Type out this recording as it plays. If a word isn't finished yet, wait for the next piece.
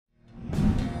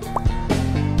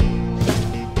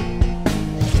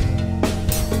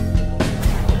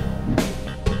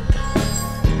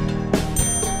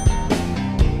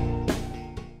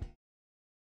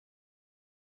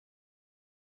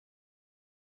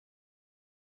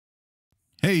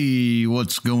Hey,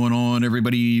 what's going on,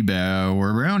 everybody?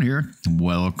 Bauer around here.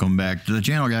 Welcome back to the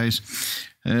channel, guys.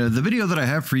 The video that I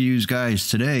have for you guys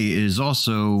today is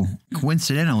also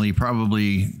coincidentally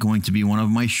probably going to be one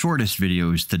of my shortest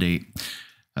videos to date.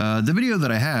 The video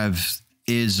that I have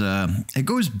is it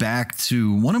goes back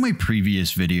to one of my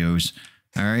previous videos.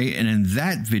 All right, and in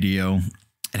that video,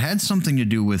 it had something to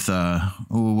do with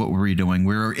what were we doing?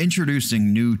 We were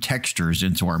introducing new textures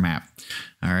into our map.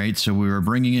 All right, so we were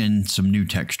bringing in some new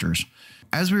textures.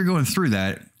 As we were going through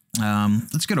that,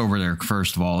 let's get over there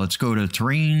first of all. Let's go to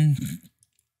terrain.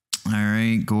 All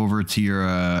right, go over to your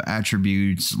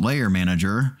attributes layer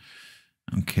manager.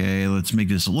 Okay, let's make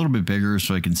this a little bit bigger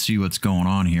so I can see what's going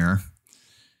on here.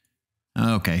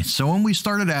 Okay, so when we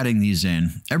started adding these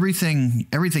in, everything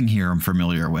here I'm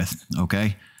familiar with.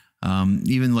 Okay.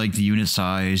 Even like the unit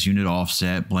size, unit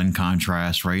offset, blend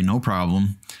contrast, right? No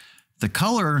problem. The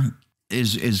color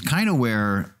is kind of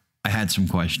where I had some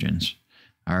questions.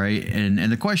 All right. And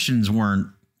the questions weren't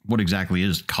what exactly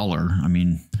is color. I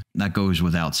mean, that goes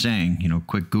without saying, you know,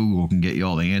 quick Google can get you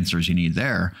all the answers you need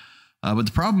there. But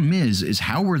the problem is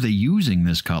how were they using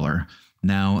this color?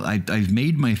 Now I've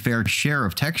made my fair share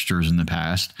of textures in the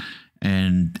past,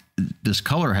 and this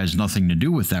color has nothing to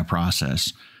do with that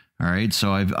process. All right,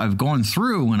 so I've gone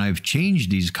through and I've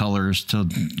changed these colors to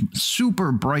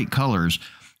super bright colors,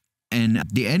 and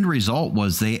the end result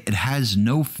was it has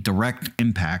no direct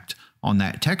impact on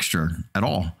that texture at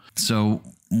all. So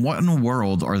what in the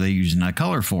world are they using that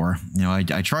color for? You know,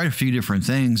 I tried a few different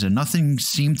things and nothing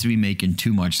seemed to be making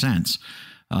too much sense.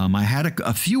 I had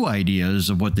a few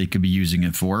ideas of what they could be using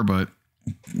it for, but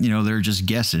you know, they're just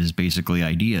guesses, basically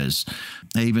ideas.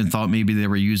 I even thought maybe they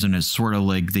were using it sort of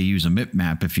like they use a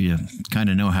map. If you kind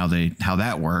of know how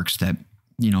that works, that,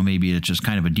 you know, maybe it's just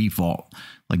kind of a default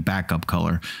like backup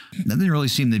color. That didn't really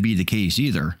seem to be the case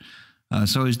either.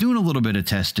 So I was doing a little bit of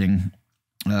testing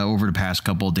over the past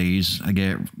couple of days. I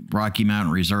get Rocky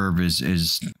Mountain Reserve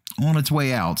is on its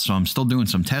way out, so I'm still doing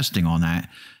some testing on that.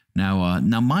 Now,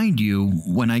 mind you,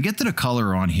 when I get to the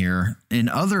color on here, in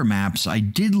other maps, I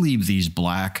did leave these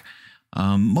black,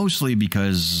 mostly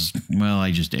because, well,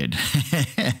 I just did.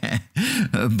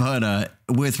 But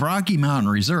with Rocky Mountain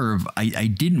Reserve, I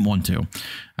didn't want to.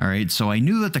 All right, so I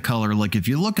knew that the color, like if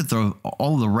you look at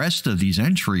all the rest of these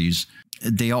entries,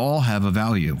 they all have a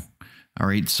value. All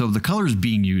right, so the color is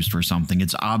being used for something.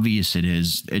 It's obvious it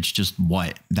is. It's just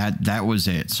what that was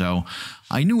it. So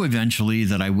I knew eventually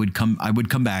that I would come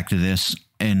back to this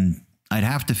and I'd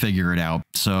have to figure it out.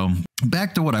 So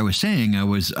back to what I was saying, I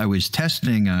was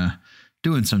testing,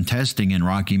 doing some testing in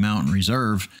Rocky Mountain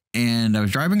Reserve, and I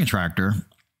was driving a tractor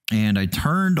and I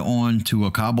turned onto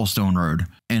a cobblestone road,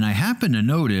 and I happened to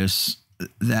notice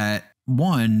that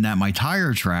my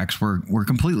tire tracks were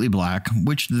completely black,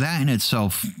 which that in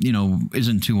itself, you know,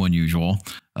 isn't too unusual.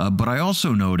 But I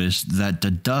also noticed that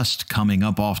the dust coming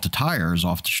up off the tires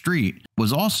off the street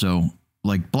was also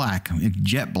like black,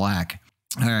 jet black.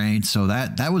 All right, so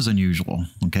that was unusual.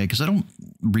 Okay, because I don't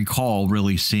recall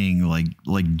really seeing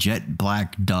like jet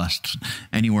black dust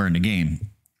anywhere in the game.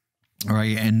 All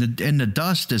right, and the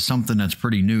dust is something that's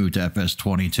pretty new to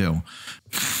FS22.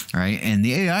 All right, and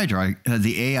the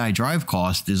AI drive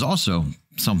cost is also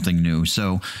something new.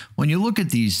 So when you look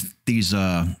at these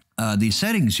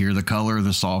settings here, the color,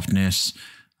 the softness,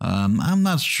 I'm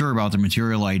not sure about the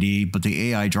material ID, but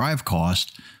the AI drive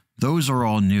cost, those are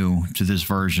all new to this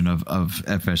version of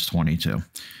FS22.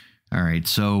 All right,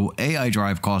 so AI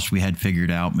drive cost we had figured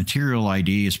out. Material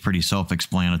ID is pretty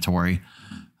self-explanatory.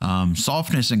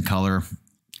 Softness and color,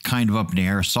 kind of up in the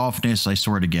air. Softness I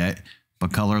sort of get,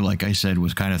 but color, like I said,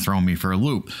 was kind of throwing me for a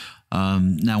loop.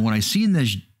 Now, when I seen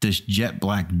this jet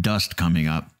black dust coming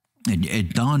up,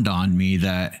 it dawned on me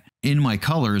that in my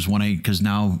colors, because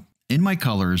now in my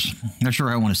colors, not sure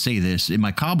how I want to say this, in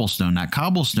my cobblestone, that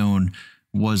cobblestone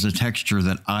was a texture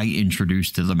that I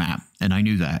introduced to the map, and I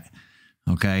knew that.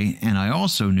 Okay, and I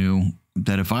also knew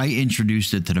that if I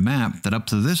introduced it to the map, that up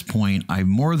to this point, I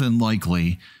more than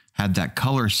likely had that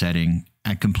color setting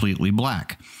at completely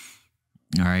black.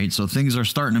 All right, so things are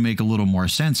starting to make a little more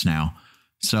sense now.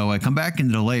 So I come back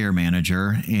into the layer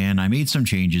manager and I made some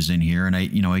changes in here, and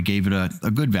I gave it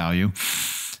a good value.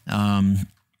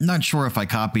 Not sure if I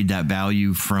copied that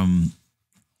value from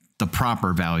the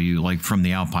proper value, like from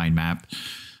the Alpine map,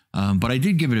 but I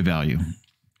did give it a value.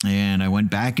 And I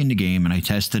went back into game and I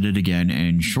tested it again.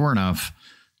 And sure enough,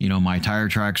 you know, my tire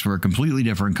tracks were a completely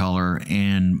different color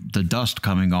and the dust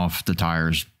coming off the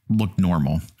tires looked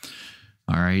normal.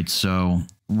 All right. So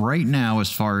right now,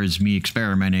 as far as me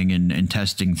experimenting and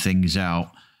testing things out,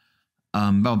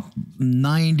 about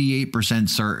 98%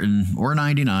 certain, or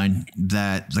 99,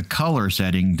 that the color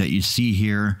setting that you see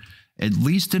here, at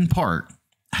least in part,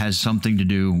 has something to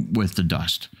do with the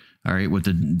dust. All right, with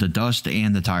the dust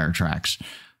and the tire tracks.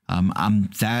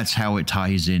 That's how it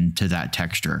ties into that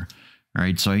texture. All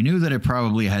right, so I knew that it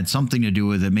probably had something to do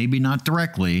with it, maybe not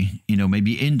directly, you know,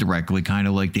 maybe indirectly, kind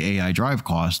of like the AI drive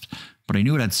cost, but I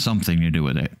knew it had something to do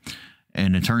with it.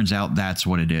 And it turns out that's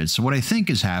what it is. So what I think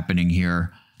is happening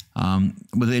here,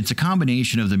 it's a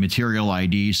combination of the material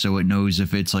ID, so it knows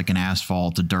if it's like an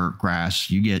asphalt, a dirt, grass,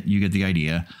 you get the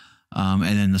idea. And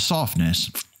then the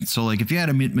softness. So like if you had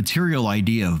a material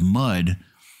ID of mud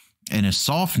and a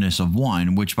softness of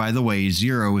 1, which by the way,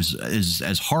 0 is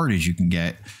as hard as you can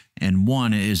get, and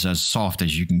 1 is as soft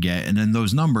as you can get. And then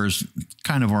those numbers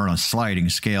kind of are on a sliding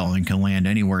scale and can land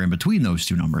anywhere in between those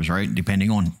two numbers, right?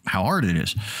 Depending on how hard it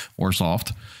is or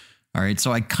soft. All right,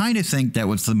 so I kind of think that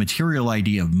with the material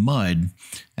ID of mud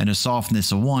and a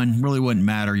softness of 1 really wouldn't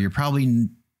matter. You're probably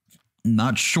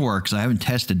not sure because I haven't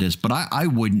tested this, but I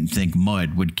wouldn't think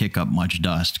mud would kick up much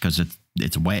dust because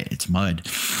it's wet, it's mud,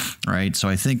 right? So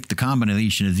I think the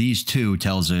combination of these two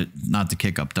tells it not to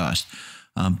kick up dust.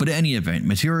 But in any event,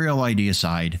 material ID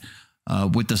aside,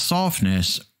 with the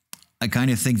softness, I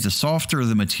kind of think the softer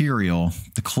the material,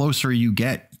 the closer you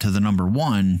get to the number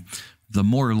 1, the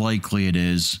more likely it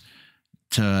is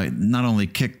to not only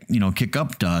kick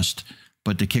up dust,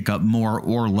 but to kick up more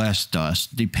or less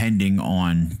dust, depending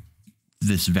on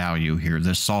this value here,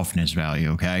 this softness value,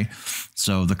 okay?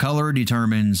 So the color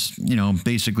determines,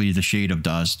 basically the shade of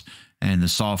dust, and the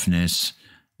softness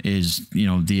is,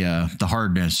 the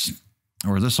hardness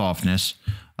or the softness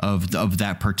of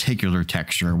that particular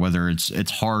texture, whether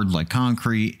it's hard like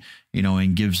concrete,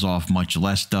 and gives off much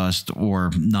less dust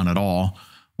or none at all,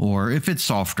 or if it's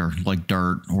softer like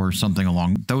dirt or something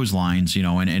along those lines,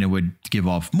 and it would give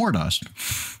off more dust.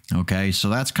 Okay, so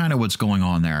that's kind of what's going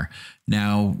on there.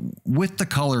 Now, with the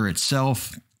color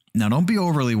itself, now don't be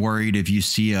overly worried if you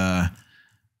see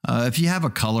if you have a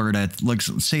color that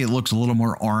looks, say it looks a little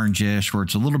more orangish or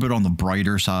it's a little bit on the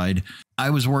brighter side. I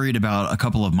was worried about a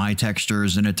couple of my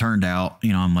textures, and it turned out,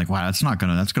 I'm like, wow, that's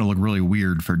gonna look really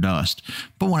weird for dust.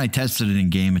 But when I tested it in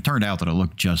game, it turned out that it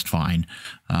looked just fine.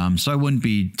 So I wouldn't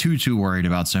be too worried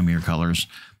about some of your colors.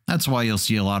 That's why you'll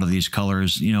see a lot of these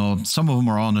colors, some of them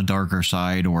are on the darker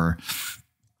side, or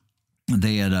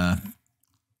they had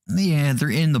they're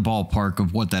in the ballpark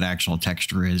of what that actual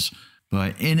texture is.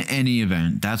 But in any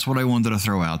event, that's what I wanted to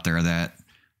throw out there,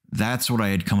 that's what I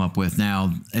had come up with.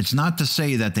 Now, it's not to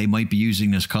say that they might be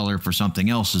using this color for something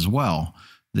else as well.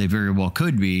 They very well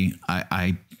could be.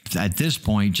 I at this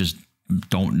point, just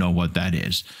don't know what that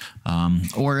is.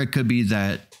 Or it could be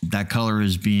that color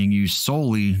is being used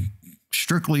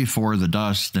strictly for the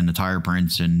dust and the tire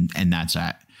prints, and that's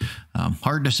it.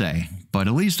 Hard to say, but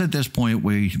at least at this point,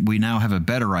 we now have a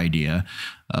better idea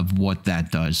of what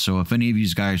that does. So if any of you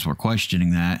guys were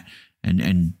questioning that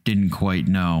and didn't quite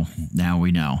know, now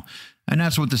we know. And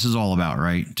that's what this is all about,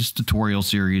 right? Just tutorial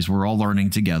series. We're all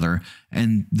learning together,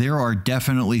 and there are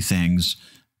definitely things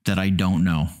that I don't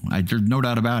know. There's no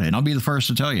doubt about it. And I'll be the first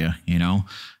to tell you,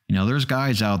 there's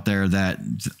guys out there that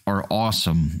are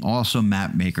awesome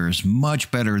map makers,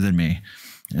 much better than me.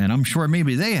 And I'm sure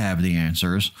maybe they have the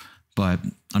answers, but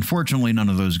unfortunately, none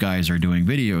of those guys are doing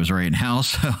videos right now.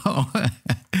 So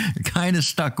you're kind of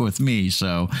stuck with me.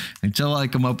 So until I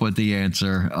come up with the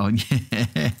answer,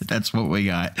 that's what we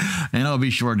got. And I'll be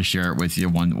sure to share it with you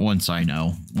once I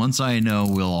know. Once I know,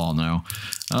 we'll all know.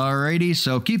 Alrighty,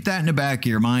 so keep that in the back of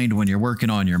your mind when you're working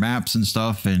on your maps and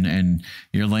stuff, and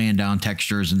you're laying down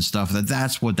textures and stuff,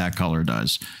 that's what that color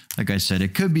does. Like I said,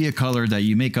 it could be a color that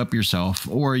you make up yourself,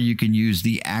 or you can use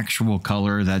the actual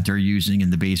color that they're using in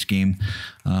the base game.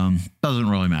 Doesn't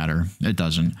really matter. It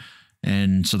doesn't.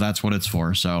 And so that's what it's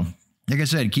for. So like I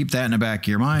said, keep that in the back of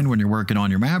your mind when you're working on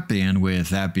your map. And with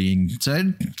that being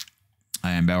said,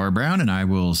 I am Bauer Brown, and I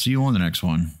will see you on the next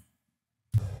one.